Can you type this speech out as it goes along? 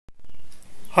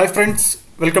Hi friends,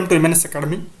 welcome to MNS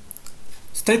academy.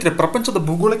 ಸ್ನೇಹಿತರೆ, ಪ್ರಪಂಚದ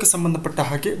ಭೂಗೋಳಕ್ಕೆ ಸಂಬಂಧಪಟ್ಟ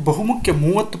ಹಾಗೆ ಬಹುಮುಖ್ಯ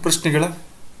 30 ಪ್ರಶ್ನೆಗಳ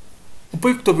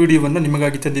ಉಪಯುಕ್ತ ವಿಡಿಯೋವನ್ನು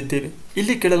ನಿಮಗಾಗಿ ತಂದಿದ್ದೇವೆ.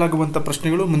 ಇಲ್ಲಿ ಕೇಳಲಾಗುವಂಥ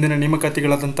ಪ್ರಶ್ನೆಗಳು ಮುಂದಿನ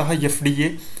ನೇಮಕಾತಿಗಳಾದಂತಹ FDA,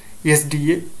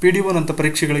 SDA, PDO ನಂಥ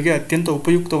ಪರೀಕ್ಷೆಗಳಿಗೆ ಅತ್ಯಂತ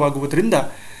ಉಪಯುಕ್ತವಾಗುವುದರಿಂದ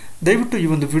ದಯವಿಟ್ಟು ಈ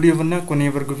ಒಂದು ವಿಡಿಯೋವನ್ನು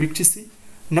ಕೊನೆಯವರೆಗೂ ವೀಕ್ಷಿಸಿ.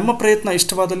 ನಮ್ಮ ಪ್ರಯತ್ನ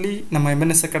ಇಷ್ಟವಾದಲ್ಲಿ ನಮ್ಮ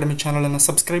MNS ಅಕಾಡೆಮಿ ಚಾನಲನ್ನು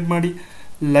ಸಬ್ಸ್ಕ್ರೈಬ್ ಮಾಡಿ,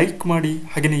 ಲೈಕ್ ಮಾಡಿ,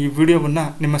 ಹಾಗೆಯೇ ಈ ವಿಡಿಯೋವನ್ನು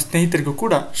ನಿಮ್ಮ ಸ್ನೇಹಿತರಿಗೂ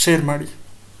ಕೂಡ ಶೇರ್ ಮಾಡಿ.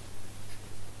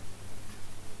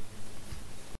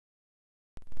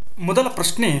 ಮೊದಲ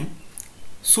ಪ್ರಶ್ನೆ,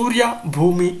 ಸೂರ್ಯ,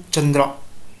 ಭೂಮಿ, ಚಂದ್ರ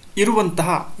ಇರುವಂತಹ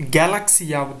ಗ್ಯಾಲಕ್ಸಿ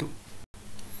ಯಾವುದು?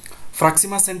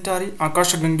 ಪ್ರಾಕ್ಸಿಮಾ ಸೆಂಟಾರಿ,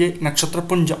 ಆಕಾಶಗಂಗೆ,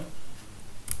 ನಕ್ಷತ್ರಪುಂಜ.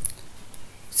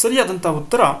 ಸರಿಯಾದಂಥ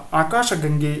ಉತ್ತರ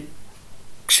ಆಕಾಶಗಂಗೆ,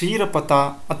 ಕ್ಷೀರಪಥ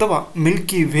ಅಥವಾ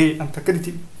ಮಿಲ್ಕಿ ವೇ ಅಂತ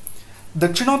ಕರಿತೀವಿ.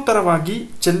 ದಕ್ಷಿಣೋತ್ತರವಾಗಿ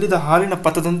ಚೆಲ್ಲಿದ ಹಾಲಿನ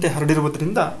ಪಥದಂತೆ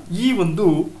ಹರಡಿರುವುದರಿಂದ ಈ ಒಂದು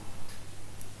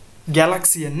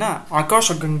ಗ್ಯಾಲಕ್ಸಿಯನ್ನು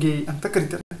ಆಕಾಶಗಂಗೆ ಅಂತ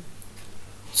ಕರೀತಾರೆ.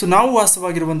 ಸೊ ನಾವು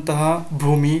ವಾಸವಾಗಿರುವಂತಹ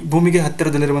ಭೂಮಿಗೆ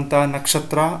ಹತ್ತಿರದಲ್ಲಿರುವಂತಹ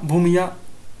ನಕ್ಷತ್ರ, ಭೂಮಿಯ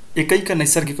ಏಕೈಕ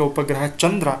ನೈಸರ್ಗಿಕ ಉಪಗ್ರಹ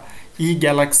ಚಂದ್ರ ಈ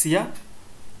ಗ್ಯಾಲಕ್ಸಿಯ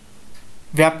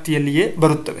ವ್ಯಾಪ್ತಿಯಲ್ಲಿಯೇ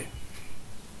ಬರುತ್ತವೆ.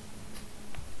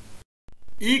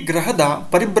 ಈ ಗ್ರಹದ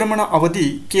ಪರಿಭ್ರಮಣ ಅವಧಿ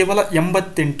ಕೇವಲ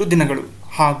 88 ದಿನಗಳು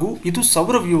ಹಾಗೂ ಇದು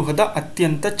ಸೌರವ್ಯೂಹದ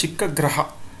ಅತ್ಯಂತ ಚಿಕ್ಕ ಗ್ರಹ.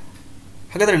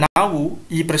 ಹಾಗಾದರೆ ನಾವು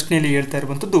ಈ ಪ್ರಶ್ನೆಯಲ್ಲಿ ಹೇಳ್ತಾ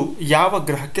ಇರುವಂಥದ್ದು ಯಾವ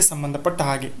ಗ್ರಹಕ್ಕೆ ಸಂಬಂಧಪಟ್ಟ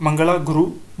ಹಾಗೆ? ಮಂಗಳ, ಗುರು,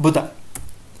 ಬುಧ.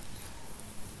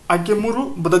 ಆಯ್ಕೆ 3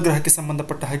 ಬುಧ ಗ್ರಹಕ್ಕೆ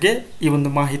ಸಂಬಂಧಪಟ್ಟ ಹಾಗೆ ಈ ಒಂದು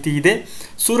ಮಾಹಿತಿ ಇದೆ.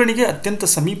 ಸೂರ್ಯನಿಗೆ ಅತ್ಯಂತ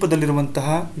ಸಮೀಪದಲ್ಲಿರುವಂತಹ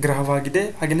ಗ್ರಹವಾಗಿದೆ.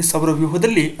 ಹಾಗೆಯೇ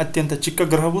ಸೌರವ್ಯೂಹದಲ್ಲಿ ಅತ್ಯಂತ ಚಿಕ್ಕ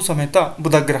ಗ್ರಹವೂ ಸಮೇತ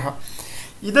ಬುಧ ಗ್ರಹ.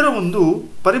 ಇದರ ಒಂದು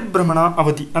ಪರಿಭ್ರಮಣ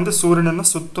ಅವಧಿ ಅಂದರೆ ಸೂರ್ಯನನ್ನು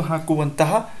ಸುತ್ತು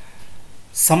ಹಾಕುವಂತಹ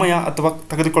ಸಮಯ ಅಥವಾ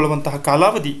ತೆಗೆದುಕೊಳ್ಳುವಂತಹ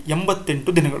ಕಾಲಾವಧಿ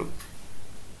 88 ದಿನಗಳು.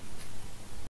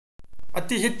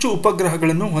 ಅತಿ ಹೆಚ್ಚು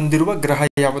ಉಪಗ್ರಹಗಳನ್ನು ಹೊಂದಿರುವ ಗ್ರಹ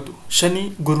ಯಾವುದು? ಶನಿ,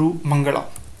 ಗುರು, ಮಂಗಳ.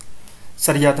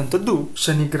 ಸರಿಯಾದಂಥದ್ದು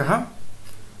ಶನಿ ಗ್ರಹ.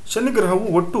 ಶನಿ ಗ್ರಹವು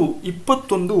ಒಟ್ಟು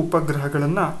 21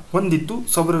 ಉಪಗ್ರಹಗಳನ್ನು ಹೊಂದಿದ್ದು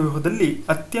ಸೌರವ್ಯೂಹದಲ್ಲಿ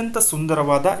ಅತ್ಯಂತ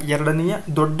ಸುಂದರವಾದ ಎರಡನೆಯ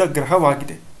ದೊಡ್ಡ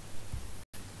ಗ್ರಹವಾಗಿದೆ.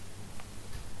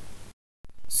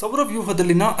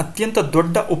 ಸೌರವ್ಯೂಹದಲ್ಲಿನ ಅತ್ಯಂತ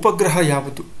ದೊಡ್ಡ ಉಪಗ್ರಹ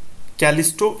ಯಾವುದು?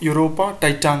 Callisto, Europa,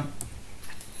 Titan.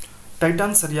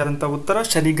 ಟೈಟಾನ್ ಸರಿಯಾದಂಥ ಉತ್ತರ.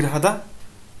 ಶನಿ ಗ್ರಹದ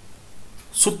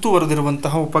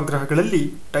ಸುತ್ತುವರೆದಿರುವಂತಹ ಉಪಗ್ರಹಗಳಲ್ಲಿ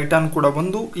ಟೈಟಾನ್ ಕೂಡ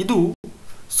ಒಂದು. ಇದು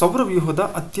ಸೌರವ್ಯೂಹದ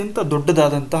ಅತ್ಯಂತ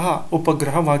ದೊಡ್ಡದಾದಂತಹ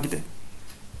ಉಪಗ್ರಹವಾಗಿದೆ.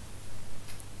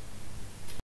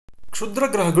 ಕ್ಷುದ್ರ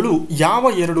ಗ್ರಹಗಳು ಯಾವ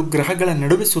 2 ಗ್ರಹಗಳ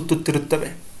ನಡುವೆ ಸುತ್ತುತ್ತಿರುತ್ತವೆ?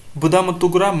 ಬುಧ ಮತ್ತು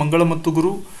ಗುರು, ಮಂಗಳ ಮತ್ತು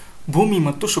ಗುರು, ಭೂಮಿ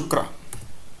ಮತ್ತು ಶುಕ್ರ.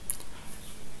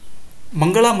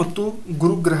 ಮಂಗಳ ಮತ್ತು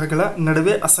ಗುರು ಗ್ರಹಗಳ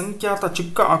ನಡುವೆ ಅಸಂಖ್ಯಾತ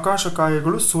ಚಿಕ್ಕ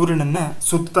ಆಕಾಶಕಾಯಗಳು ಸೂರ್ಯನನ್ನು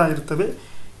ಸುತ್ತಾ ಇರ್ತವೆ.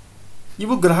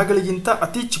 ಇವು ಗ್ರಹಗಳಿಗಿಂತ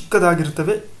ಅತಿ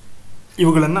ಚಿಕ್ಕದಾಗಿರ್ತವೆ.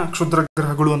 ಇವುಗಳನ್ನು ಕ್ಷುದ್ರ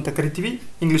ಗ್ರಹಗಳು ಅಂತ ಕರಿತೀವಿ.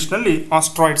 ಇಂಗ್ಲಿಷ್ನಲ್ಲಿ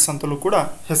ಆಸ್ಟ್ರಾಯ್ಡ್ಸ್ ಅಂತಲೂ ಕೂಡ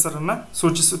ಹೆಸರನ್ನು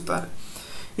ಸೂಚಿಸುತ್ತಾರೆ.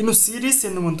 ಇನ್ನು ಸೀರೀಸ್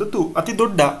ಎನ್ನುವಂಥದ್ದು ಅತಿ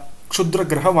ದೊಡ್ಡ ಕ್ಷುದ್ರ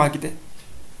ಗ್ರಹವಾಗಿದೆ.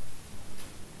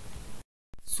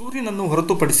 ಸೂರ್ಯನನ್ನು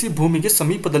ಹೊರತುಪಡಿಸಿ ಭೂಮಿಗೆ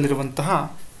ಸಮೀಪದಲ್ಲಿರುವಂತಹ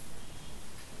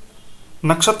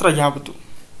ನಕ್ಷತ್ರ ಯಾವುದು?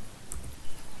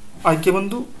 ಆಯ್ಕೆ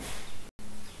 1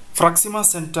 ಪ್ರಾಕ್ಸಿಮಾ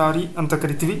ಸೆಂಟಾರಿ ಅಂತ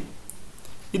ಕರಿತೀವಿ.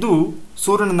 ಇದು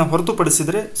ಸೂರ್ಯನನ್ನು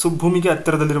ಹೊರತುಪಡಿಸಿದರೆ ಭೂಮಿಗೆ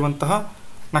ಹತ್ತಿರದಲ್ಲಿರುವಂತಹ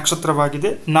ನಕ್ಷತ್ರವಾಗಿದೆ.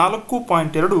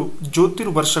 4.2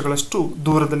 ಜ್ಯೋತಿರ್ವರ್ಷಗಳಷ್ಟು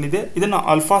ದೂರದಲ್ಲಿದೆ. ಇದನ್ನು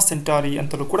ಆಲ್ಫಾ ಸೆಂಟಾರಿ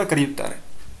ಅಂತಲೂ ಕೂಡ ಕರೆಯುತ್ತಾರೆ.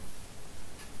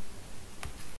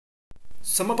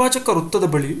 ಸಮಭಾಜಕ ವೃತ್ತದ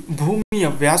ಬಳಿ ಭೂಮಿಯ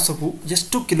ವ್ಯಾಸವು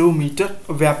ಎಷ್ಟು ಕಿಲೋಮೀಟರ್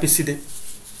ವ್ಯಾಪಿಸಿದೆ?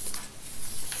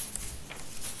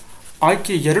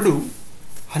 ಆಯ್ಕೆ 2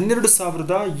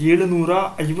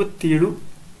 12,757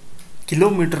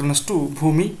 ಕಿಲೋಮೀಟರ್ನಷ್ಟು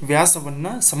ಭೂಮಿ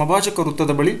ವ್ಯಾಸವನ್ನು ಸಮಭಾಜಕ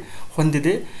ವೃತ್ತದ ಬಳಿ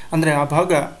ಹೊಂದಿದೆ. ಅಂದರೆ ಆ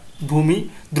ಭಾಗ ಭೂಮಿ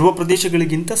ಧ್ರುವ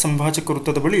ಪ್ರದೇಶಗಳಿಗಿಂತ ಸಮಭಾಜಕ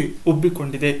ವೃತ್ತದ ಬಳಿ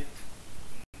ಉಬ್ಬಿಕೊಂಡಿದೆ.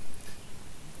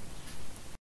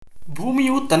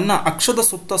 ಭೂಮಿಯು ತನ್ನ ಅಕ್ಷದ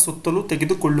ಸುತ್ತಲೂ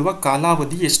ತೆಗೆದುಕೊಳ್ಳುವ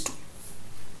ಕಾಲಾವಧಿ ಎಷ್ಟು?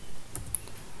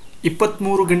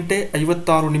 23 ಗಂಟೆ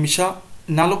 56 ನಿಮಿಷ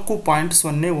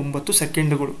 4.09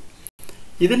 ಸೆಕೆಂಡುಗಳು.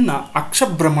 ಇದನ್ನು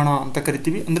ಅಕ್ಷಭ್ರಮಣ ಅಂತ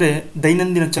ಕರಿತೀವಿ. ಅಂದರೆ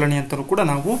ದೈನಂದಿನ ಚಲನೆ ಅಂತಲೂ ಕೂಡ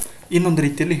ನಾವು ಇನ್ನೊಂದು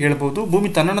ರೀತಿಯಲ್ಲಿ ಹೇಳ್ಬೋದು. ಭೂಮಿ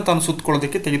ತನ್ನನ್ನು ತಾನು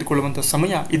ಸುತ್ತಕೊಳ್ಳೋದಕ್ಕೆ ತೆಗೆದುಕೊಳ್ಳುವಂಥ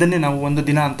ಸಮಯ, ಇದನ್ನೇ ನಾವು ಒಂದು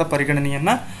ದಿನ ಅಂತ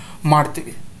ಪರಿಗಣನೆಯನ್ನು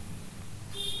ಮಾಡ್ತೀವಿ.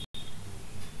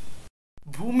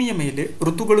 ಭೂಮಿಯ ಮೇಲೆ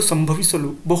ಋತುಗಳು ಸಂಭವಿಸಲು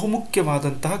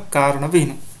ಬಹುಮುಖ್ಯವಾದಂತಹ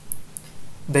ಕಾರಣವೇನು?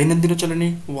 ದೈನಂದಿನ ಚಲನೆ,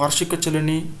 ವಾರ್ಷಿಕ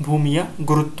ಚಲನೆ, ಭೂಮಿಯ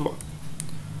ಗುರುತ್ವ.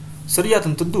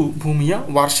 ಸರಿಯಾದಂಥದ್ದು ಭೂಮಿಯ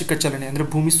ವಾರ್ಷಿಕ ಚಲನೆ. ಅಂದರೆ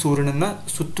ಭೂಮಿ ಸೂರ್ಯನನ್ನು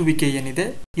ಸುತ್ತುವಿಕೆ ಏನಿದೆ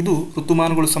ಇದು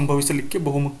ಋತುಮಾನಗಳು ಸಂಭವಿಸಲಿಕ್ಕೆ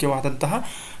ಬಹುಮುಖ್ಯವಾದಂತಹ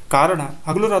ಕಾರಣ.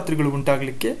 ಹಗಲು ರಾತ್ರಿಗಳು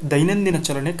ಉಂಟಾಗಲಿಕ್ಕೆ ದೈನಂದಿನ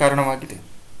ಚಲನೆ ಕಾರಣವಾಗಿದೆ.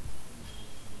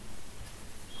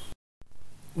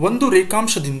 ಒಂದು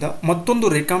ರೇಖಾಂಶದಿಂದ ಮತ್ತೊಂದು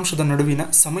ರೇಖಾಂಶದ ನಡುವಿನ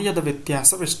ಸಮಯದ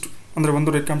ವ್ಯತ್ಯಾಸವೆಷ್ಟು? ಅಂದರೆ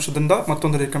ಒಂದು ರೇಖಾಂಶದಿಂದ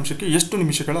ಮತ್ತೊಂದು ರೇಖಾಂಶಕ್ಕೆ ಎಷ್ಟು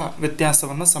ನಿಮಿಷಗಳ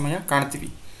ವ್ಯತ್ಯಾಸವನ್ನು ಸಮಯ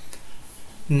ಕಾಣ್ತೀವಿ?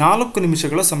 4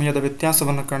 ನಿಮಿಷಗಳ ಸಮಯದ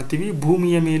ವ್ಯತ್ಯಾಸವನ್ನು ಕಾಣ್ತೀವಿ.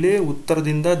 ಭೂಮಿಯ ಮೇಲೆ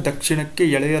ಉತ್ತರದಿಂದ ದಕ್ಷಿಣಕ್ಕೆ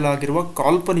ಎಳೆಯಲಾಗಿರುವ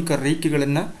ಕಾಲ್ಪನಿಕ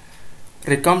ರೇಖೆಗಳನ್ನು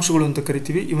ರೇಖಾಂಶಗಳು ಅಂತ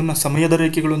ಕರಿತೀವಿ. ಇವನ್ನ ಸಮಯದ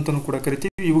ರೇಖೆಗಳು ಅಂತಲೂ ಕೂಡ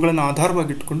ಕರಿತೀವಿ. ಇವುಗಳನ್ನು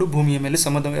ಆಧಾರವಾಗಿಟ್ಟುಕೊಂಡು ಭೂಮಿಯ ಮೇಲೆ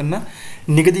ಸಮಯವನ್ನು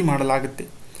ನಿಗದಿ ಮಾಡಲಾಗುತ್ತೆ.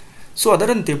 ಸೊ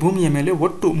ಅದರಂತೆ ಭೂಮಿಯ ಮೇಲೆ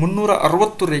ಒಟ್ಟು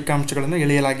 360 ರೇಖಾಂಶಗಳನ್ನು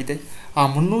ಎಳೆಯಲಾಗಿದೆ. ಆ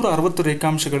 360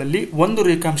 ರೇಖಾಂಶಗಳಲ್ಲಿ ಒಂದು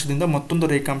ರೇಖಾಂಶದಿಂದ ಮತ್ತೊಂದು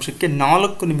ರೇಖಾಂಶಕ್ಕೆ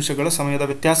 4 ನಿಮಿಷಗಳ ಸಮಯದ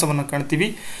ವ್ಯತ್ಯಾಸವನ್ನು ಕಾಣ್ತೀವಿ.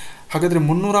 ಹಾಗಾದರೆ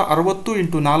 360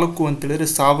 × 4 ಅಂತೇಳಿದರೆ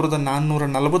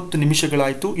 1440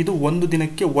 ನಿಮಿಷಗಳಾಯಿತು. ಇದು ಒಂದು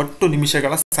ದಿನಕ್ಕೆ ಒಟ್ಟು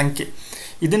ನಿಮಿಷಗಳ ಸಂಖ್ಯೆ.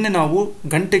 ಇದನ್ನೇ ನಾವು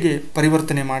ಗಂಟೆಗೆ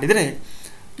ಪರಿವರ್ತನೆ ಮಾಡಿದರೆ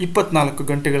 24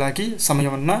 ಗಂಟೆಗಳಾಗಿ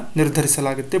ಸಮಯವನ್ನು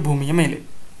ನಿರ್ಧರಿಸಲಾಗುತ್ತೆ ಭೂಮಿಯ ಮೇಲೆ.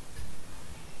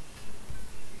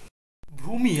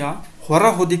 ಭೂಮಿಯ ಹೊರ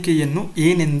ಹೊದಿಕೆಯನ್ನು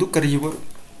ಏನೆಂದು ಕರೆಯುವರು?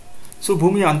 ಸೊ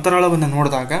ಭೂಮಿಯ ಅಂತರಾಳವನ್ನು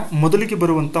ನೋಡಿದಾಗ ಮೊದಲಿಗೆ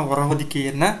ಬರುವಂಥ ಹೊರ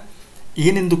ಹೊದಿಕೆಯನ್ನು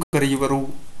ಏನೆಂದು ಕರೆಯುವರು?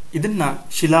 ಇದನ್ನು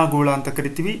ಶಿಲಾಗೋಳ ಅಂತ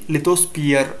ಕರಿತೀವಿ,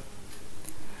 ಲಿಥೋಸ್ಪಿಯರ್.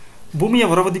 ಭೂಮಿಯ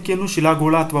ಹೊರವದಿಕೆಯನ್ನು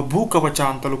ಶಿಲಾಗೋಳ ಅಥವಾ ಭೂಕವಚ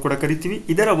ಅಂತಲೂ ಕೂಡ ಕರಿತೀವಿ.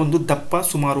 ಇದರ ಒಂದು ದಪ್ಪ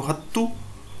ಸುಮಾರು 10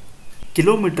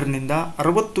 ಕಿಲೋಮೀಟರ್ನಿಂದ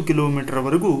 60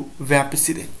 ಕಿಲೋಮೀಟರ್ವರೆಗೂ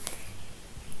ವ್ಯಾಪಿಸಿದೆ.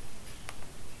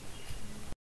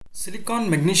 ಸಿಲಿಕಾನ್,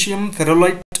 ಮೆಗ್ನೀಷಿಯಂ,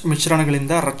 ಫೆರೋಲೈಟ್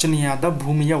ಮಿಶ್ರಣಗಳಿಂದ ರಚನೆಯಾದ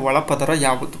ಭೂಮಿಯ ಒಳಪದರ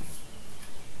ಯಾವುದು?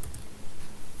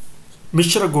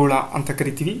 ಮಿಶ್ರಗೋಳ ಅಂತ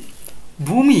ಕರಿತೀವಿ.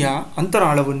 ಭೂಮಿಯ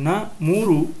ಅಂತರಾಳವನ್ನು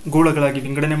 3 ಗೋಳಗಳಾಗಿ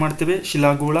ವಿಂಗಡಣೆ ಮಾಡ್ತೇವೆ: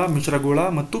 ಶಿಲಾಗೋಳ, ಮಿಶ್ರಗೋಳ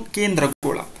ಮತ್ತು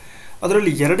ಕೇಂದ್ರಗೋಳ.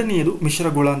 ಅದರಲ್ಲಿ ಎರಡನೆಯದು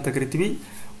ಮಿಶ್ರಗೋಳ ಅಂತ ಕರಿತೀವಿ.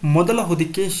 ಮೊದಲ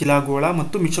ಹೊದಿಕೆ ಶಿಲಾಗೋಳ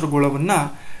ಮತ್ತು ಮಿಶ್ರಗೋಳವನ್ನು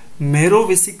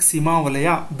ಮೆರೋವಿಸಿಕ್ ಸೀಮಾ ವಲಯ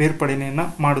ಬೇರ್ಪಡಣೆಯನ್ನು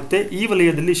ಮಾಡುತ್ತೆ. ಈ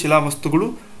ವಲಯದಲ್ಲಿ ಶಿಲಾವಸ್ತುಗಳು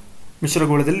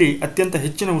ಮಿಶ್ರಗೋಳದಲ್ಲಿ ಅತ್ಯಂತ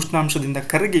ಹೆಚ್ಚಿನ ಉಷ್ಣಾಂಶದಿಂದ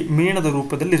ಕರಗಿ ಮೇಣದ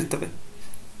ರೂಪದಲ್ಲಿರ್ತವೆ.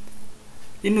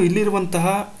 ಇನ್ನು ಇಲ್ಲಿರುವಂತಹ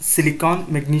ಸಿಲಿಕಾನ್,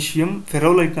 ಮೆಗ್ನೀಷಿಯಂ,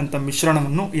 ಫೆರೋಲೈಟ್ ಅಂತ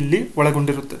ಮಿಶ್ರಣವನ್ನು ಇಲ್ಲಿ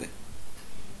ಒಳಗೊಂಡಿರುತ್ತದೆ.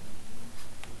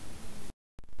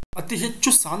 ಅತಿ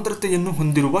ಹೆಚ್ಚು ಸಾಂದ್ರತೆಯನ್ನು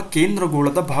ಹೊಂದಿರುವ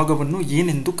ಕೇಂದ್ರಗೋಳದ ಭಾಗವನ್ನು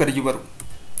ಏನೆಂದು ಕರೆಯುವರು?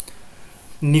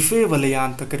 ನಿಫೆ ವಲಯ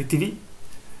ಅಂತ ಕರಿತೀವಿ.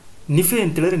 ನಿಫೆ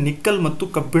ಅಂತೇಳಿದ್ರೆ ನಿಕ್ಕಲ್ ಮತ್ತು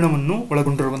ಕಬ್ಬಿಣವನ್ನು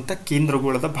ಒಳಗೊಂಡಿರುವಂಥ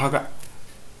ಕೇಂದ್ರಗೋಳದ ಭಾಗ.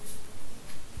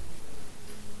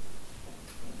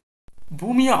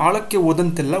 ಭೂಮಿಯ ಆಳಕ್ಕೆ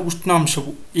ಹೋದಂತೆಲ್ಲ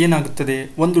ಉಷ್ಣಾಂಶವು ಏನಾಗುತ್ತದೆ?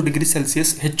 1 ಡಿಗ್ರಿ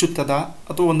ಸೆಲ್ಸಿಯಸ್ ಹೆಚ್ಚುತ್ತದಾ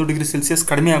ಅಥವಾ 1 ಡಿಗ್ರಿ ಸೆಲ್ಸಿಯಸ್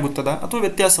ಕಡಿಮೆ ಆಗುತ್ತದಾ ಅಥವಾ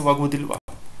ವ್ಯತ್ಯಾಸವಾಗುವುದಿಲ್ವಾ?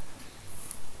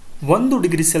 1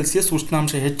 ಡಿಗ್ರಿ ಸೆಲ್ಸಿಯಸ್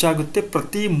ಉಷ್ಣಾಂಶ ಹೆಚ್ಚಾಗುತ್ತೆ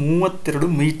ಪ್ರತಿ 32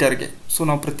 ಮೀಟರ್ಗೆ. ಸೊ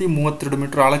ನಾವು ಪ್ರತಿ 32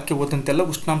 ಮೀಟರ್ ಆಳಕ್ಕೆ ಹೋದಂತೆಲ್ಲ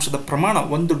ಉಷ್ಣಾಂಶದ ಪ್ರಮಾಣ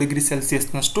 1 ಡಿಗ್ರಿ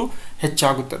ಸೆಲ್ಸಿಯಸ್ನಷ್ಟು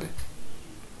ಹೆಚ್ಚಾಗುತ್ತದೆ.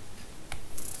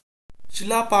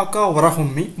 ಶಿಲಾಪಾಕ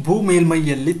ಹೊರಹೊಮ್ಮಿ ಭೂ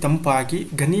ಮೇಲ್ಮೈಯಲ್ಲಿ ತಂಪಾಗಿ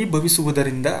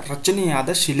ಘನೀಭವಿಸುವುದರಿಂದ ರಚನೆಯಾದ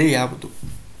ಶಿಲೆ ಯಾವುದು?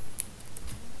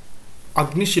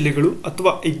 ಅಗ್ನಿಶಿಲೆಗಳು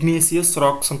ಅಥವಾ ಇಗ್ನೇಸಿಯಸ್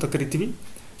ರಾಕ್ಸ್ ಅಂತ ಕರಿತೀವಿ.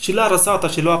 ಶಿಲಾರಸ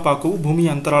ಅಥವಾ ಶಿಲಾಪಾಕವು ಭೂಮಿಯ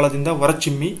ಅಂತರಾಳದಿಂದ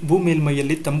ಹೊರಚಿಮ್ಮಿ ಭೂ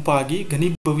ಮೇಲ್ಮೈಯಲ್ಲಿ ತಂಪಾಗಿ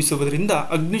ಘನೀಭವಿಸುವುದರಿಂದ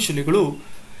ಅಗ್ನಿಶಿಲೆಗಳು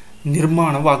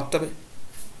ನಿರ್ಮಾಣವಾಗುತ್ತವೆ.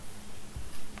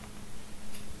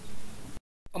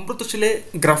 ಅಮೃತಶಿಲೆ,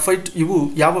 ಗ್ರಾಫೈಟ್ ಇವು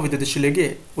ಯಾವ ವಿಧದ ಶಿಲೆಗೆ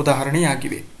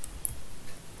ಉದಾಹರಣೆಯಾಗಿವೆ?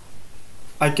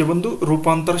 ಆಯ್ಕೆ 1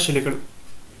 ರೂಪಾಂತರ ಶಿಲೆಗಳು,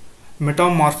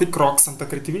 ಮೆಟಾಮಾರ್ಫಿಕ್ ರಾಕ್ಸ್ ಅಂತ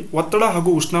ಕರಿತೀವಿ. ಒತ್ತಡ ಹಾಗೂ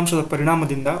ಉಷ್ಣಾಂಶದ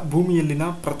ಪರಿಣಾಮದಿಂದ ಭೂಮಿಯಲ್ಲಿನ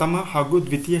ಪ್ರಥಮ ಹಾಗೂ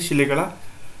ದ್ವಿತೀಯ ಶಿಲೆಗಳ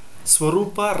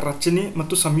ಸ್ವರೂಪ, ರಚನೆ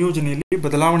ಮತ್ತು ಸಂಯೋಜನೆಯಲ್ಲಿ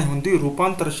ಬದಲಾವಣೆ ಹೊಂದಿ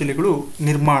ರೂಪಾಂತರ ಶಿಲೆಗಳು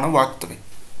ನಿರ್ಮಾಣವಾಗುತ್ತವೆ.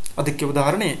 ಅದಕ್ಕೆ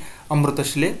ಉದಾಹರಣೆ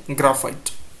ಅಮೃತಶಿಲೆ, ಗ್ರಾಫೈಟ್.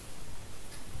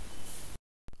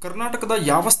 ಕರ್ನಾಟಕದ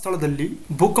ಯಾವ ಸ್ಥಳದಲ್ಲಿ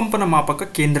ಭೂಕಂಪನ ಮಾಪಕ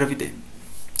ಕೇಂದ್ರವಿದೆ?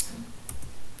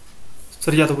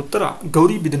 ಸರಿಯಾದ ಉತ್ತರ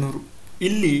ಗೌರಿಬಿದನೂರು.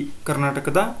 ಇಲ್ಲಿ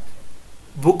ಕರ್ನಾಟಕದ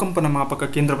ಭೂಕಂಪನ ಮಾಪಕ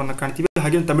ಕೇಂದ್ರವನ್ನು ಕಾಣ್ತೀವಿ.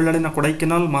 ಹಾಗೆ ತಮಿಳುನಾಡಿನ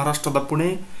ಕೊಡೈಕೆನಾಲ್, ಮಹಾರಾಷ್ಟ್ರದ ಪುಣೆ,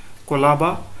 ಕೊಲಾಬಾ,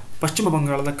 ಪಶ್ಚಿಮ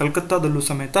ಬಂಗಾಳದ ಕಲ್ಕತ್ತಾದಲ್ಲೂ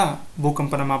ಸಮೇತ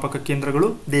ಭೂಕಂಪನ ಮಾಪಕ ಕೇಂದ್ರಗಳು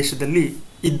ದೇಶದಲ್ಲಿ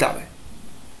ಇದ್ದಾವೆ.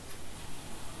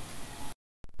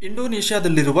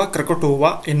 ಇಂಡೋನೇಷ್ಯಾದಲ್ಲಿರುವ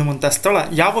ಕ್ರಕಟೋವಾ ಎನ್ನುವಂಥ ಸ್ಥಳ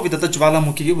ಯಾವ ವಿಧದ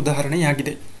ಜ್ವಾಲಾಮುಖಿಗೆ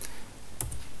ಉದಾಹರಣೆಯಾಗಿದೆ?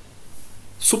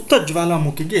 ಸುಪ್ತ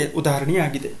ಜ್ವಾಲಾಮುಖಿಗೆ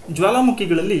ಉದಾಹರಣೆಯಾಗಿದೆ.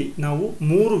 ಜ್ವಾಲಾಮುಖಿಗಳಲ್ಲಿ ನಾವು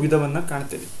 3 ವಿಧವನ್ನು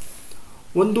ಕಾಣ್ತೇವೆ.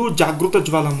 ಒಂದು ಜಾಗೃತ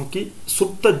ಜ್ವಾಲಾಮುಖಿ,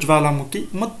 ಸುಪ್ತ ಜ್ವಾಲಾಮುಖಿ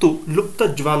ಮತ್ತು ಲುಪ್ತ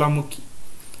ಜ್ವಾಲಾಮುಖಿ.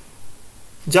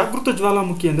 ಜಾಗೃತ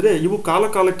ಜ್ವಾಲಾಮುಖಿ ಅಂದರೆ ಇವು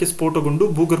ಕಾಲಕಾಲಕ್ಕೆ ಸ್ಫೋಟಗೊಂಡು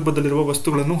ಭೂಗರ್ಭದಲ್ಲಿರುವ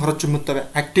ವಸ್ತುಗಳನ್ನು ಹೊರಚಿಮ್ಮುತ್ತವೆ.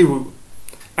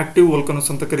 ಆಕ್ಟಿವ್ ವೋಲ್ಕನೋಸ್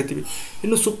ಅಂತ ಕರಿತೀವಿ.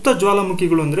 ಇನ್ನು ಸುಪ್ತ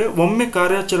ಜ್ವಾಲಾಮುಖಿಗಳು ಅಂದರೆ ಒಮ್ಮೆ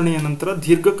ಕಾರ್ಯಾಚರಣೆಯ ನಂತರ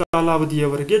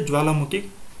ದೀರ್ಘಕಾಲಾವಧಿಯವರೆಗೆ ಜ್ವಾಲಾಮುಖಿ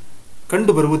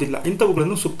ಕಂಡು ಬರುವುದಿಲ್ಲ.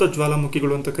 ಇಂಥವುಗಳನ್ನು ಸುಪ್ತ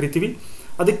ಜ್ವಾಲಾಮುಖಿಗಳು ಅಂತ ಕರಿತೀವಿ.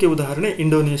 ಅದಕ್ಕೆ ಉದಾಹರಣೆ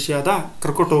ಇಂಡೋನೇಷ್ಯಾದ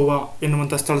ಕ್ರಕಟೋವಾ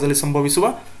ಎನ್ನುವಂಥ ಸ್ಥಳದಲ್ಲಿ ಸಂಭವಿಸುವ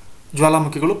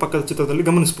ಜ್ವಾಲಾಮುಖಿಗಳು ಪಕ್ಕದ ಚಿತ್ರದಲ್ಲಿ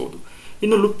ಗಮನಿಸಬಹುದು.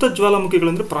 ಇನ್ನು ಲುಪ್ತ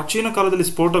ಜ್ವಾಲಾಮುಖಿಗಳಂದರೆ ಪ್ರಾಚೀನ ಕಾಲದಲ್ಲಿ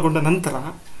ಸ್ಫೋಟಗೊಂಡ ನಂತರ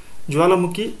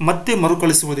ಜ್ವಾಲಾಮುಖಿ ಮತ್ತೆ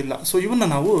ಮರುಕಳಿಸುವುದಿಲ್ಲ. ಸೊ ಇವನ್ನ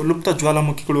ನಾವು ಲುಪ್ತ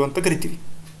ಜ್ವಾಲಾಮುಖಿಗಳು ಅಂತ ಕರಿತೀವಿ.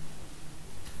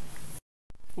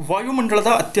 ವಾಯುಮಂಡಲದ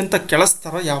ಅತ್ಯಂತ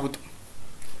ಕೆಳಸ್ತರ ಯಾವುದು?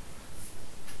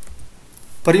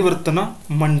 ಪರಿವರ್ತನಾ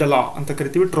ಮಂಡಲ ಅಂತ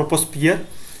ಕರಿತೀವಿ, ಟ್ರೋಪೋಸ್ಪಿಯರ್.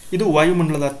 ಇದು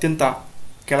ವಾಯುಮಂಡಲದ ಅತ್ಯಂತ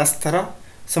ಕೆಳಸ್ತರ.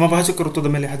 ಸಮಭಾಜಕ ವೃತ್ತದ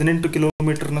ಮೇಲೆ 18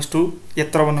 ಕಿಲೋಮೀಟರ್ನಷ್ಟು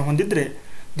ಎತ್ತರವನ್ನು ಹೊಂದಿದ್ರೆ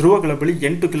ಧ್ರುವಗಳ ಬಳಿ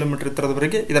 8 ಕಿಲೋಮೀಟರ್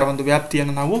ಎತ್ತರದವರೆಗೆ ಇದರ ಒಂದು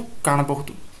ವ್ಯಾಪ್ತಿಯನ್ನು ನಾವು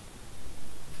ಕಾಣಬಹುದು.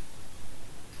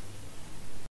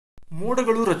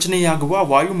 ಮೋಡಗಳು ರಚನೆಯಾಗುವ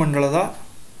ವಾಯುಮಂಡಲದ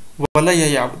ವಲಯ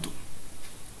ಯಾವುದು?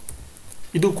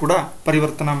 ಇದು ಕೂಡ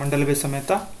ಪರಿವರ್ತನಾ ಮಂಡಲವೇ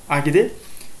ಸಮೇತ ಆಗಿದೆ.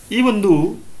 ಈ ಒಂದು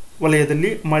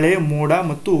ವಲಯದಲ್ಲಿ ಮಳೆ, ಮೋಡ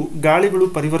ಮತ್ತು ಗಾಳಿಗಳು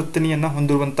ಪರಿವರ್ತನೆಯನ್ನು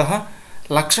ಹೊಂದಿರುವಂತಹ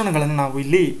ಲಕ್ಷಣಗಳನ್ನು ನಾವು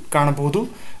ಇಲ್ಲಿ ಕಾಣಬಹುದು.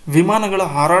 ವಿಮಾನಗಳ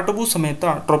ಹಾರಾಟವೂ ಸಮೇತ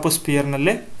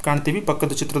ಟ್ರೋಪೋಸ್ಫಿಯರ್ನಲ್ಲೇ ಕಾಣ್ತೀವಿ.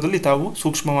 ಪಕ್ಕದ ಚಿತ್ರದಲ್ಲಿ ತಾವು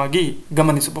ಸೂಕ್ಷ್ಮವಾಗಿ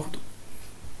ಗಮನಿಸಬಹುದು.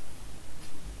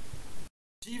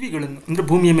 ಜೀವಿಗಳನ್ನು ಅಂದರೆ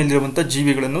ಭೂಮಿಯ ಮೇಲಿರುವಂಥ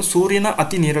ಜೀವಿಗಳನ್ನು ಸೂರ್ಯನ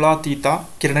ಅತಿ ನೇರಳಾತೀತ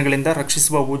ಕಿರಣಗಳಿಂದ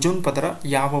ರಕ್ಷಿಸುವ ಓಜೋನ್ ಪದರ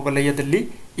ಯಾವ ವಲಯದಲ್ಲಿ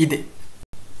ಇದೆ?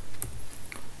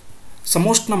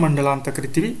 ಸಮೋಷ್ಣ ಮಂಡಲ ಅಂತ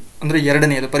ಕರಿತೀವಿ. ಅಂದರೆ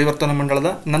ಎರಡನೆಯದು ಪರಿವರ್ತನಾ ಮಂಡಲದ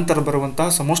ನಂತರ ಬರುವಂತಹ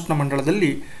ಸಮೋಷ್ಣ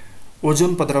ಮಂಡಲದಲ್ಲಿ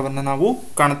ಓಜೋನ್ ಪದರವನ್ನು ನಾವು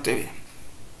ಕಾಣುತ್ತೇವೆ.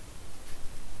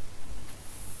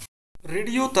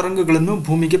 ರೇಡಿಯೋ ತರಂಗಗಳನ್ನು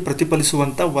ಭೂಮಿಗೆ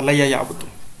ಪ್ರತಿಫಲಿಸುವಂಥ ವಲಯ ಯಾವುದು?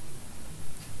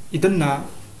 ಇದನ್ನು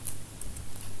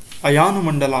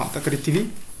ಅಯಾನುಮಂಡಲ ಅಂತ ಕರಿತೀವಿ.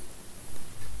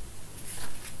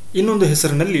 ಇನ್ನೊಂದು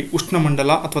ಹೆಸರಿನಲ್ಲಿ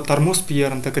ಉಷ್ಣಮಂಡಲ ಅಥವಾ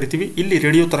ಥರ್ಮೋಸ್ಫಿಯರ್ ಅಂತ ಕರಿತೀವಿ. ಇಲ್ಲಿ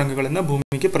ರೇಡಿಯೋ ತರಂಗಗಳನ್ನು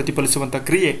ಭೂಮಿಗೆ ಪ್ರತಿಫಲಿಸುವಂಥ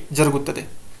ಕ್ರಿಯೆ ಜರುಗುತ್ತದೆ.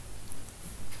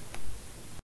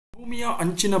 ಭೂಮಿಯ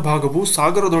ಅಂಚಿನ ಭಾಗವು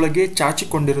ಸಾಗರದೊಳಗೆ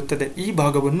ಚಾಚಿಕೊಂಡಿರುತ್ತದೆ. ಈ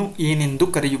ಭಾಗವನ್ನು ಏನೆಂದು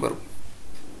ಕರೆಯುವರು?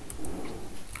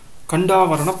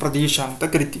 ಖಂಡಾವರಣ ಪ್ರದೇಶ ಅಂತ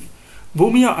ಕರಿತೀವಿ.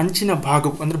 ಭೂಮಿಯ ಅಂಚಿನ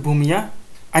ಭಾಗವು ಅಂದರೆ ಭೂಮಿಯ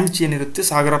ಅಂಚು ಏನಿರುತ್ತೆ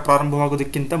ಸಾಗರ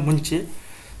ಪ್ರಾರಂಭವಾಗೋದಕ್ಕಿಂತ ಮುಂಚೆ,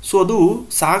 ಸೊ ಅದು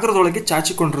ಸಾಗರದೊಳಗೆ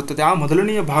ಚಾಚಿಕೊಂಡಿರುತ್ತದೆ. ಆ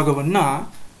ಮೊದಲನೆಯ ಭಾಗವನ್ನು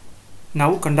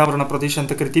ನಾವು ಖಂಡಾವರಣ ಪ್ರದೇಶ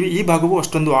ಅಂತ ಕರಿತೀವಿ. ಈ ಭಾಗವು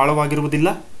ಅಷ್ಟೊಂದು ಆಳವಾಗಿರುವುದಿಲ್ಲ.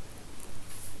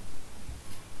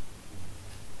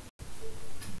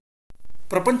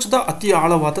 ಪ್ರಪಂಚದ ಅತಿ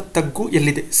ಆಳವಾದ ತಗ್ಗು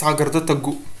ಎಲ್ಲಿದೆ? ಸಾಗರದ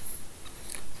ತಗ್ಗು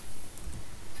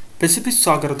ಪೆಸಿಫಿಕ್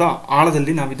ಸಾಗರದ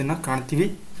ಆಳದಲ್ಲಿ ನಾವು ಇದನ್ನು ಕಾಣ್ತೀವಿ.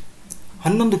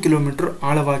 11 ಕಿಲೋಮೀಟರ್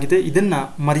ಆಳವಾಗಿದೆ. ಇದನ್ನು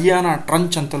ಮರಿಯಾನಾ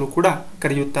ಟ್ರಂಚ್ ಅಂತಲೂ ಕೂಡ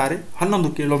ಕರೆಯುತ್ತಾರೆ.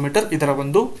 11 ಕಿಲೋಮೀಟರ್ ಇದರ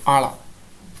ಒಂದು ಆಳ.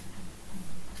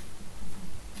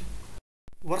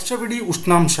 ವರ್ಷವಿಡೀ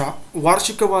ಉಷ್ಣಾಂಶ,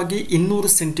 ವಾರ್ಷಿಕವಾಗಿ 200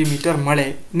 ಸೆಂಟಿಮೀಟರ್ ಮಳೆ,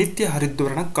 ನಿತ್ಯ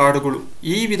ಹರಿದ್ವರ್ಣ ಕಾಡುಗಳು,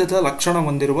 ಈ ವಿಧದ ಲಕ್ಷಣ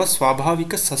ಹೊಂದಿರುವ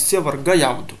ಸ್ವಾಭಾವಿಕ ಸಸ್ಯವರ್ಗ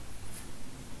ಯಾವುದು?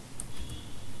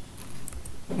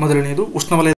 ಮೊದಲನೆಯದು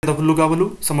ಉಷ್ಣವಲಯದ ಹುಲ್ಲುಗಾವಲು,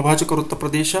 ಸಮಭಾಜಕ ವೃತ್ತ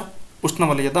ಪ್ರದೇಶ,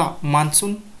 ಉಷ್ಣವಲಯದ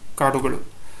ಮಾನ್ಸೂನ್ ಕಾಡುಗಳು.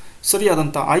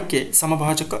 ಸರಿಯಾದಂಥ ಆಯ್ಕೆ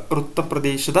ಸಮಭಾಜಕ ವೃತ್ತ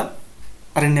ಪ್ರದೇಶದ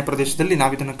ಅರಣ್ಯ ಪ್ರದೇಶದಲ್ಲಿ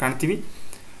ನಾವಿದನ್ನು ಕಾಣ್ತೀವಿ.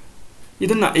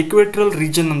 ಇದನ್ನು ಇಕ್ವೇಟ್ರಲ್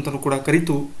ರೀಜನ್ ಅಂತಲೂ ಕೂಡ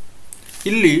ಕರೀತು.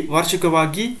 ಇಲ್ಲಿ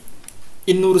ವಾರ್ಷಿಕವಾಗಿ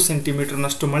 200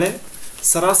 ಸೆಂಟಿಮೀಟರ್ನಷ್ಟು ಮಳೆ,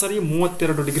 ಸರಾಸರಿ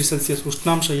 32 ಡಿಗ್ರಿ ಸೆಲ್ಸಿಯಸ್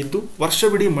ಉಷ್ಣಾಂಶ ಇದ್ದು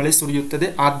ವರ್ಷವಿಡೀ ಮಳೆ ಸುರಿಯುತ್ತದೆ.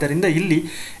 ಆದ್ದರಿಂದ ಇಲ್ಲಿ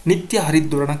ನಿತ್ಯ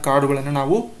ಹರಿದ್ವರ್ಣ ಕಾಡುಗಳನ್ನು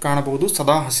ನಾವು ಕಾಣಬಹುದು,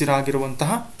 ಸದಾ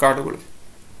ಹಸಿರಾಗಿರುವಂತಹ ಕಾಡುಗಳು.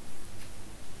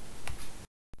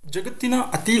 ಜಗತ್ತಿನ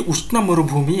ಅತಿ ಉಷ್ಣ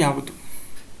ಮರುಭೂಮಿ ಯಾವುದು?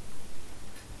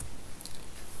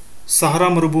 ಸಹರಾ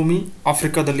ಮರುಭೂಮಿ,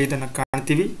 ಆಫ್ರಿಕಾದಲ್ಲಿ ಇದನ್ನು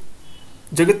ಕಾಣ್ತೀವಿ.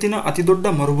 ಜಗತ್ತಿನ ಅತಿ ದೊಡ್ಡ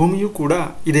ಮರುಭೂಮಿಯೂ ಕೂಡ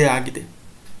ಇದೇ ಆಗಿದೆ.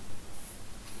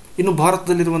 ಇನ್ನು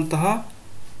ಭಾರತದಲ್ಲಿರುವಂತಹ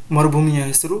ಮರುಭೂಮಿಯ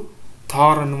ಹೆಸರು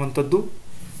ಥಾರ್ ಅನ್ನುವಂಥದ್ದು.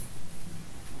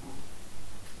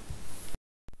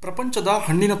 ಪ್ರಪಂಚದ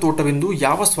ಹಣ್ಣಿನ ತೋಟವೆಂದು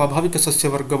ಯಾವ ಸ್ವಾಭಾವಿಕ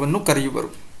ಸಸ್ಯವರ್ಗವನ್ನು ಕರೆಯುವರು?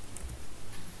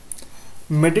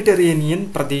 ಮೆಡಿಟರೇನಿಯನ್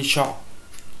ಪ್ರದೇಶ.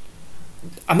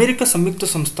 ಅಮೆರಿಕ ಸಂಯುಕ್ತ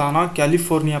ಸಂಸ್ಥಾನ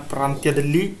ಕ್ಯಾಲಿಫೋರ್ನಿಯಾ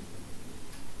ಪ್ರಾಂತ್ಯದಲ್ಲಿ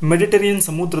ಮೆಡಿಟರೇನಿಯನ್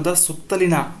ಸಮುದ್ರದ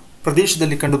ಸುತ್ತಲಿನ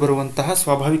ಪ್ರದೇಶದಲ್ಲಿ ಕಂಡುಬರುವಂತಹ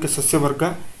ಸ್ವಾಭಾವಿಕ ಸಸ್ಯವರ್ಗ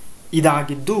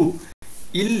ಇದಾಗಿದ್ದು,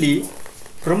 ಇಲ್ಲಿ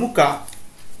ಪ್ರಮುಖ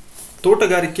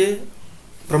ತೋಟಗಾರಿಕೆ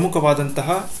ಪ್ರಮುಖವಾದಂತಹ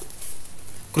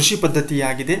ಕೃಷಿ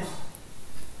ಪದ್ಧತಿಯಾಗಿದೆ.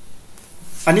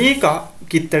 ಅನೇಕ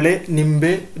ಕಿತ್ತಳೆ,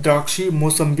 ನಿಂಬೆ, ದ್ರಾಕ್ಷಿ,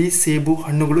 ಮೋಸಂಬಿ, ಸೇಬು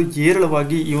ಹಣ್ಣುಗಳು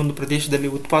ಹೇರಳವಾಗಿ ಈ ಒಂದು ಪ್ರದೇಶದಲ್ಲಿ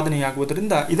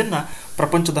ಉತ್ಪಾದನೆಯಾಗುವುದರಿಂದ ಇದನ್ನು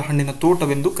ಪ್ರಪಂಚದ ಹಣ್ಣಿನ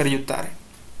ತೋಟವೆಂದು ಕರೆಯುತ್ತಾರೆ.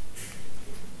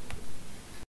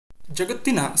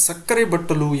 ಜಗತ್ತಿನ ಸಕ್ಕರೆ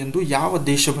ಬಟ್ಟಲು ಎಂದು ಯಾವ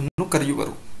ದೇಶವನ್ನು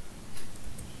ಕರೆಯುವರು?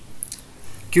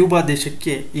 ಕ್ಯೂಬಾ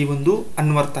ದೇಶಕ್ಕೆ ಈ ಒಂದು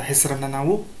ಅನ್ವರ್ಥ ಹೆಸರನ್ನು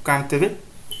ನಾವು ಕಾಣ್ತೇವೆ.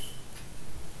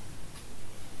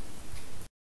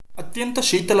 ಅತ್ಯಂತ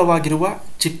ಶೀತಲವಾಗಿರುವ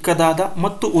ಚಿಕ್ಕದಾದ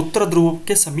ಮತ್ತು ಉತ್ತರ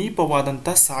ಧ್ರುವಕ್ಕೆ ಸಮೀಪವಾದಂಥ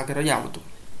ಸಾಗರ ಯಾವುದು?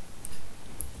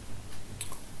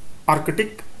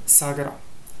 ಆರ್ಕ್ಟಿಕ್ ಸಾಗರ.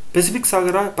 ಪೆಸಿಫಿಕ್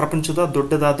ಸಾಗರ ಪ್ರಪಂಚದ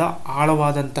ದೊಡ್ಡದಾದ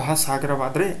ಆಳವಾದಂತಹ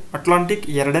ಸಾಗರವಾದರೆ ಅಟ್ಲಾಂಟಿಕ್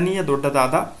ಎರಡನೆಯ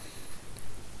ದೊಡ್ಡದಾದ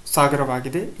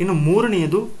ಸಾಗರವಾಗಿದೆ. ಇನ್ನು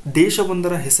ಮೂರನೆಯದು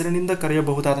ದೇಶವೊಂದರ ಹೆಸರಿನಿಂದ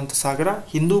ಕರೆಯಬಹುದಾದಂಥ ಸಾಗರ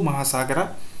ಹಿಂದೂ ಮಹಾಸಾಗರ.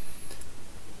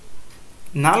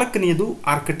 ನಾಲ್ಕನೆಯದು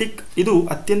ಆರ್ಕ್ಟಿಕ್. ಇದು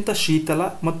ಅತ್ಯಂತ ಶೀತಲ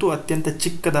ಮತ್ತು ಅತ್ಯಂತ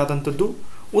ಚಿಕ್ಕದಾದಂಥದ್ದು,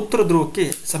 ಉತ್ತರ ಧ್ರುವಕ್ಕೆ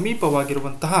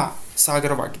ಸಮೀಪವಾಗಿರುವಂತಹ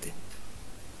ಸಾಗರವಾಗಿದೆ.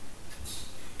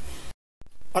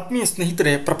 ಆತ್ಮೀಯ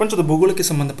ಸ್ನೇಹಿತರೆ, ಪ್ರಪಂಚದ ಭೂಗೋಳಕ್ಕೆ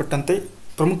ಸಂಬಂಧಪಟ್ಟಂತೆ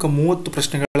ಪ್ರಮುಖ 30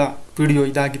 ಪ್ರಶ್ನೆಗಳ ವಿಡಿಯೋ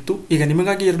ಇದಾಗಿತ್ತು. ಈಗ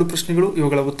ನಿಮಗಾಗಿ 2 ಪ್ರಶ್ನೆಗಳು,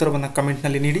 ಇವುಗಳ ಉತ್ತರವನ್ನು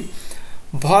ಕಮೆಂಟ್ನಲ್ಲಿ ನೀಡಿ.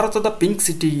 ಭಾರತದ ಪಿಂಕ್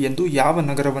ಸಿಟಿ ಎಂದು ಯಾವ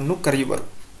ನಗರವನ್ನು ಕರೆಯುವರು?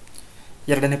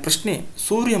 ಎರಡನೇ ಪ್ರಶ್ನೆ,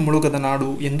 ಸೂರ್ಯ ಮುಳುಗದ ನಾಡು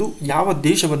ಎಂದು ಯಾವ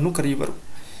ದೇಶವನ್ನು ಕರೆಯುವರು?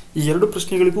 ಈ 2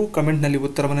 ಪ್ರಶ್ನೆಗಳಿಗೂ ಕಮೆಂಟ್ನಲ್ಲಿ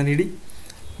ಉತ್ತರವನ್ನು ನೀಡಿ.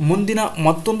 ಮುಂದಿನ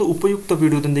ಮತ್ತೊಂದು ಉಪಯುಕ್ತ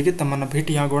ವಿಡಿಯೋದೊಂದಿಗೆ ತಮ್ಮನ್ನು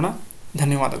ಭೇಟಿಯಾಗೋಣ.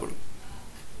 ಧನ್ಯವಾದಗಳು.